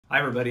Hi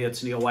everybody,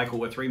 it's Neal Weichel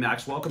with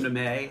Remax. Welcome to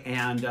May,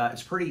 and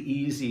it's pretty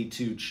easy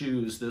to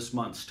choose this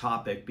month's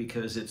topic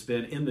because it's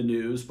been in the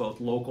news,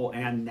 both local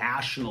and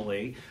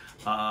nationally.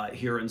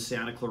 Here in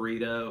Santa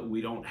Clarita,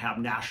 we don't have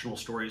national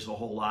stories a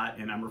whole lot,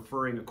 and I'm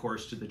referring, of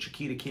course, to the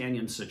Chiquita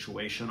Canyon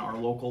situation, our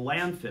local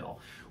landfill,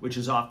 which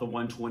is off the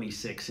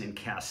 126 in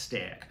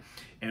Castaic.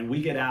 And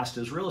we get asked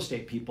as real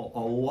estate people a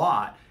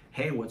lot,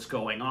 hey, what's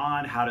going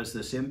on? How does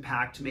this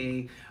impact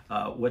me?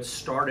 What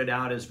started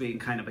out as being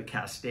kind of a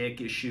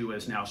Castaic issue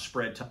has now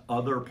spread to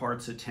other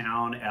parts of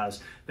town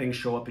as things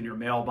show up in your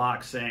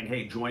mailbox saying,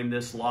 hey, join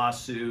this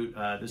lawsuit.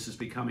 This is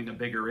becoming a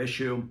bigger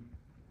issue.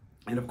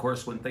 And of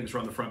course, when things are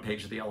on the front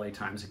page of the LA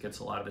Times, it gets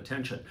a lot of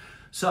attention.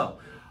 So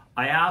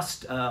I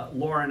asked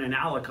Lauren and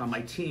Alec on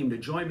my team to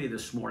join me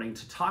this morning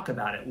to talk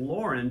about it.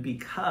 Lauren,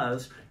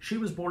 because she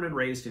was born and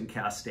raised in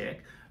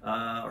Castaic.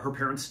 Her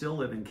parents still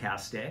live in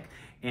Castaic,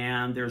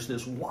 and there's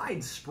this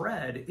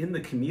widespread in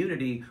the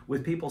community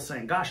with people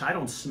saying, gosh, I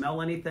don't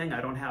smell anything, I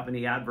don't have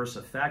any adverse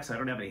effects, I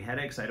don't have any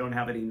headaches, I don't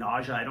have any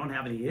nausea, I don't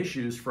have any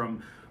issues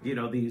from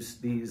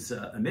these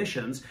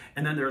emissions.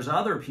 And then there's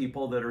other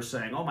people that are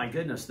saying, oh my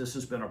goodness, this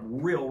has been a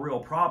real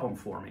problem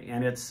for me.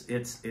 And it's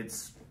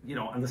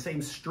on the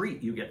same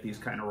street you get these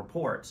kind of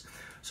reports.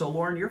 So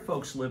Lauren, your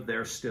folks live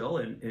there still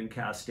in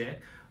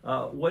Castaic.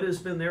 What has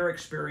been their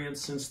experience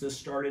since this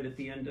started at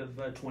the end of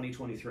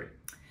 2023?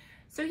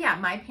 So yeah,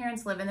 my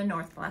parents live in the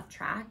north left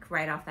track,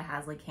 right off the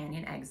Hasley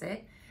Canyon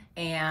exit,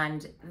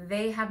 and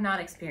they have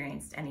not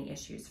experienced any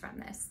issues from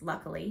this,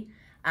 luckily.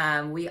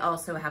 We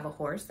also have a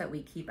horse that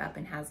we keep up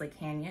in Hasley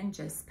Canyon,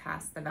 just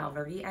past the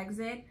Valverde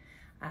exit.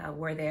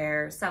 We're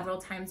there several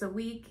times a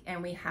week,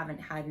 and we haven't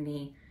had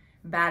any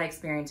bad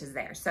experiences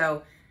there.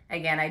 So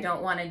again, I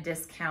don't want to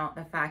discount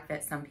the fact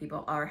that some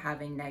people are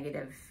having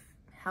negative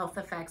health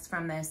effects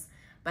from this,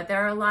 but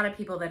there are a lot of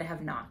people that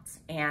have not.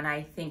 And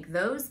I think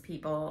those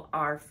people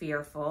are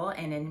fearful,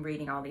 and in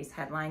reading all these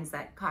headlines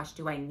that, gosh,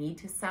 do I need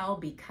to sell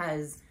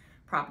because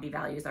property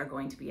values are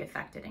going to be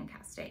affected in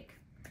Castaic?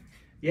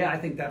 Yeah, I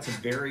think that's a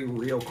very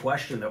real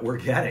question that we're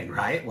getting,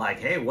 right? Like,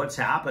 hey, what's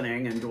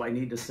happening, and do I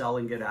need to sell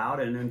and get out?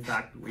 And in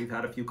fact, we've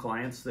had a few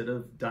clients that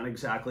have done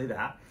exactly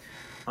that.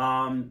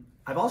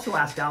 I've also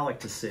asked Alec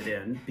to sit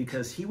in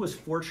because he was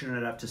fortunate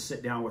enough to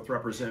sit down with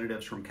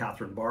representatives from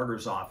Catherine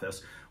Barger's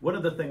office. One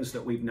of the things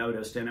that we've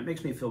noticed, and it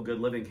makes me feel good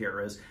living here,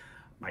 is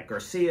Mike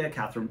Garcia,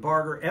 Catherine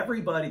Barger,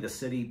 everybody, the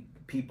city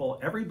people,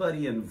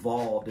 everybody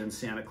involved in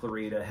Santa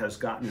Clarita has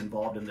gotten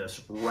involved in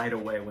this right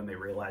away when they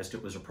realized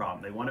it was a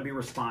problem. They want to be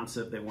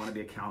responsive. They want to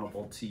be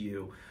accountable to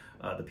you,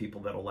 the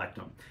people that elect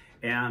them.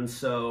 And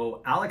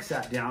so Alex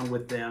sat down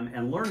with them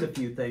and learned a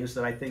few things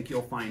that I think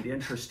you'll find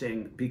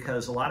interesting,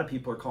 because a lot of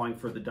people are calling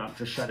for the dump.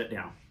 Just shut it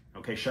down.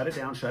 Okay, shut it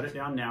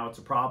down now. It's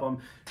a problem.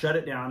 Shut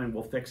it down and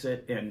we'll fix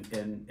it, and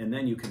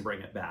then you can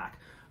bring it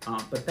back.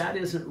 But that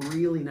isn't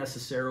really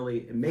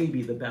necessarily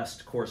maybe the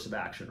best course of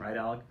action, right,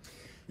 Alec?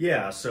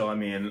 Yeah, so I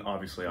mean,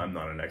 obviously I'm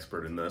not an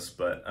expert in this,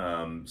 but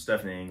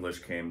Stephanie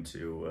English came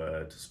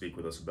to speak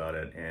with us about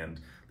it,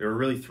 and there were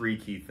really three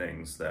key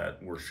things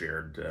that were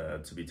shared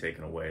to be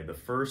taken away. The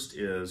first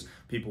is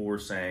people were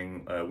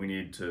saying we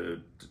need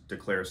to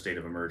declare a state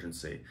of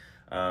emergency.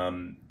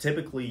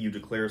 Typically you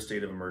declare a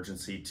state of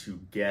emergency to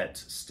get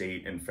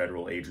state and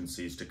federal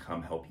agencies to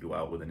come help you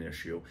out with an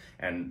issue,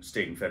 and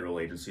state and federal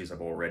agencies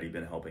have already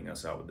been helping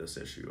us out with this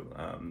issue,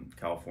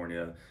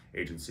 California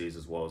agencies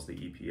as well as the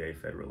EPA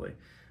federally.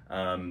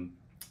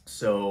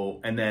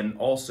 And then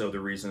also the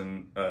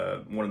reason,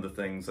 one of the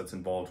things that's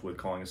involved with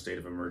calling a state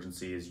of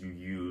emergency is you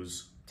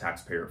use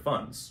taxpayer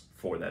funds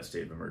for that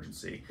state of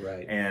emergency.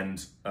 Right.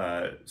 And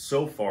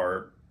so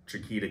far,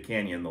 Chiquita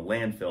Canyon, the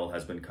landfill,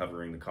 has been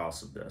covering the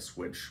costs of this,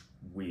 which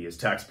we as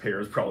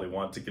taxpayers probably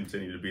want to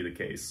continue to be the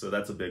case. So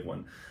that's a big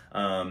one.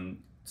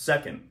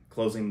 Second,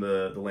 closing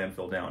the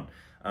landfill down.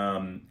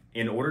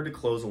 In order to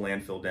close a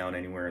landfill down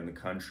anywhere in the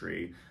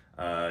country,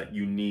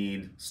 you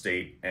need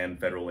state and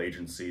federal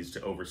agencies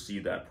to oversee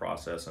that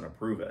process and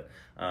approve it.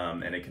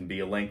 And it can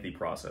be a lengthy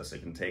process. It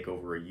can take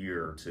over a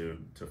year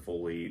to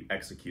fully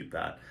execute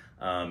that.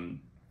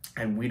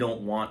 And we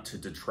don't want to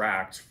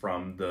detract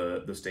from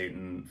the state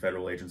and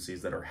federal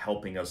agencies that are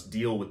helping us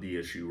deal with the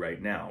issue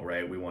right now,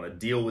 right? We want to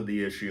deal with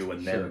the issue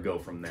and then go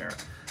from there.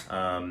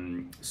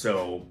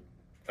 So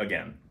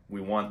again, we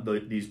want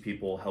these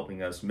people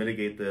helping us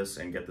mitigate this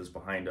and get this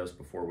behind us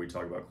before we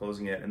talk about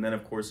closing it. And then,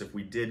 of course, if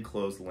we did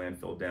close the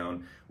landfill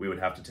down, we would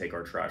have to take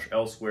our trash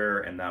elsewhere,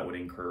 and that would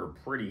incur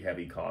pretty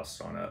heavy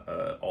costs on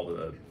all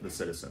the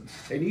citizens.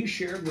 And you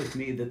shared with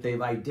me that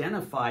they've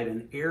identified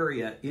an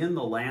area in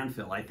the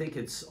landfill. I think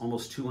it's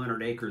almost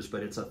 200 acres,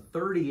 but it's a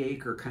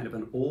 30-acre kind of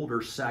an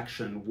older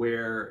section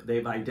where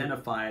they've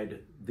identified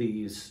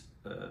these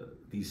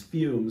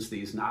fumes,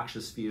 these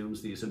noxious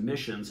fumes, these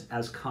emissions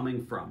as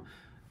coming from.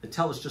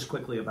 Tell us just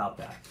quickly about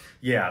that.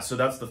 Yeah, so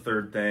that's the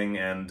third thing,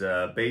 and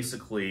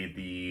basically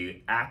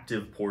the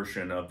active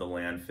portion of the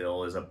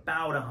landfill is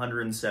about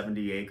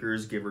 170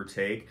 acres, give or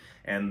take,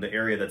 and the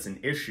area that's an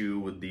issue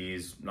with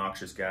these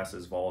noxious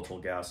gases, volatile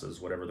gases,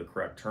 whatever the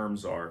correct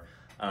terms are,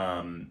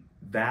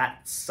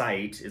 That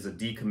site is a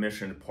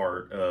decommissioned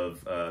part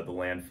of the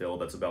landfill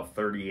that's about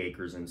 30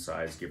 acres in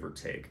size, give or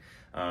take.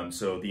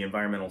 So the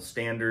environmental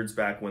standards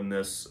back when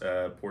this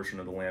portion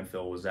of the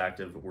landfill was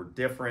active were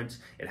different.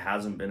 It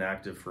hasn't been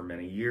active for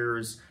many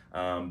years,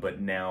 but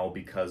now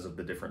because of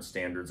the different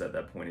standards at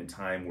that point in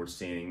time, we're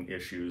seeing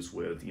issues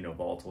with, you know,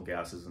 volatile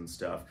gases and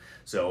stuff.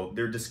 So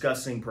they're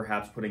discussing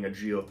perhaps putting a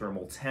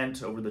geothermal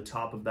tent over the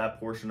top of that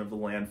portion of the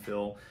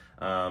landfill.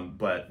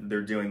 But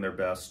they're doing their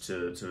best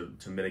to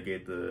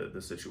mitigate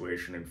the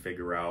situation and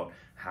figure out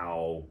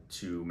how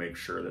to make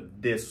sure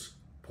that this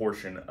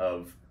portion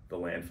of the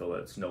landfill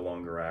that's no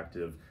longer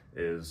active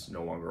is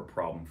no longer a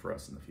problem for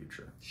us in the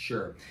future.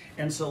 Sure.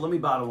 And so let me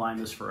bottom line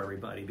this for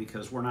everybody,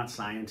 because we're not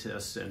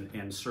scientists,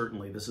 and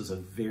certainly this is a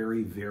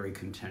very, very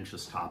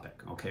contentious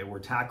topic. Okay, we're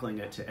tackling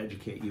it to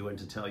educate you and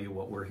to tell you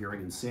what we're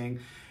hearing and seeing.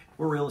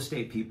 We're real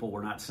estate people,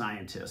 we're not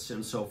scientists.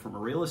 And so from a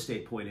real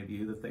estate point of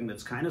view, the thing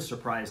that's kind of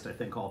surprised, I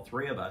think, all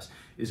three of us,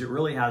 is it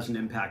really hasn't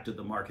impacted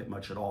the market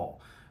much at all.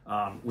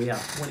 We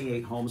have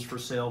 28 homes for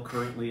sale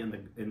currently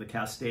in the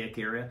Castaic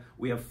area.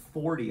 We have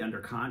 40 under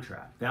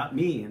contract. That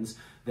means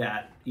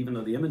that even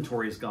though the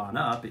inventory has gone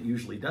up, it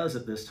usually does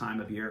at this time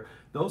of year,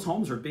 those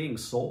homes are being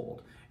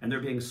sold. And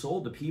they're being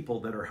sold to people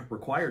that are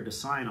required to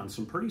sign on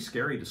some pretty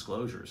scary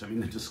disclosures. I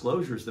mean, the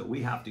disclosures that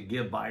we have to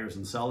give buyers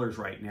and sellers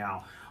right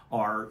now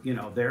are, you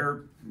know,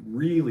 they're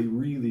really,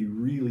 really,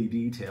 really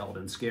detailed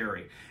and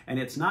scary. And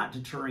it's not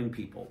deterring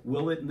people.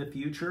 Will it in the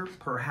future?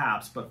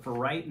 Perhaps. But for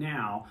right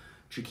now,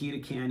 Chiquita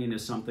Canyon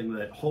is something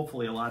that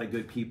hopefully a lot of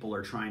good people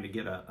are trying to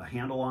get a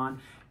handle on,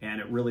 and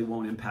it really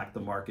won't impact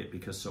the market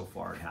because so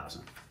far it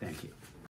hasn't. Thank you.